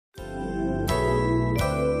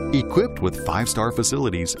Equipped with 5-star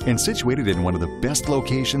facilities and situated in one of the best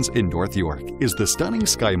locations in North York is the stunning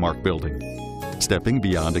Skymark building. Stepping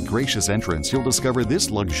beyond a gracious entrance, you'll discover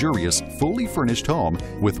this luxurious, fully furnished home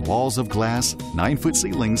with walls of glass, 9-foot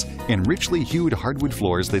ceilings, and richly hued hardwood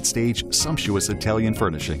floors that stage sumptuous Italian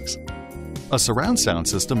furnishings. A surround sound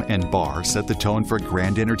system and bar set the tone for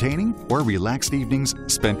grand entertaining or relaxed evenings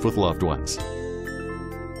spent with loved ones.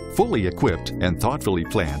 Fully equipped and thoughtfully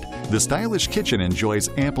planned, the stylish kitchen enjoys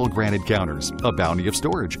ample granite counters, a bounty of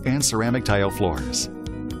storage, and ceramic tile floors.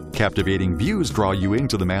 Captivating views draw you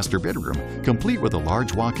into the master bedroom, complete with a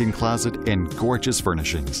large walk-in closet and gorgeous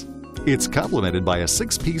furnishings. It's complemented by a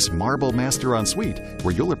 6-piece marble master ensuite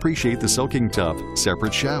where you'll appreciate the soaking tub,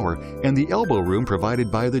 separate shower, and the elbow room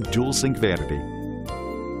provided by the dual-sink vanity.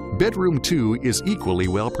 Bedroom 2 is equally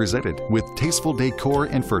well presented with tasteful decor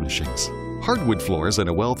and furnishings. Hardwood floors and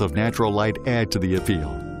a wealth of natural light add to the appeal.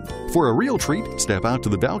 For a real treat, step out to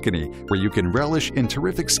the balcony where you can relish in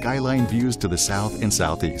terrific skyline views to the south and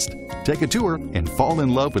southeast. Take a tour and fall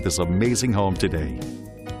in love with this amazing home today.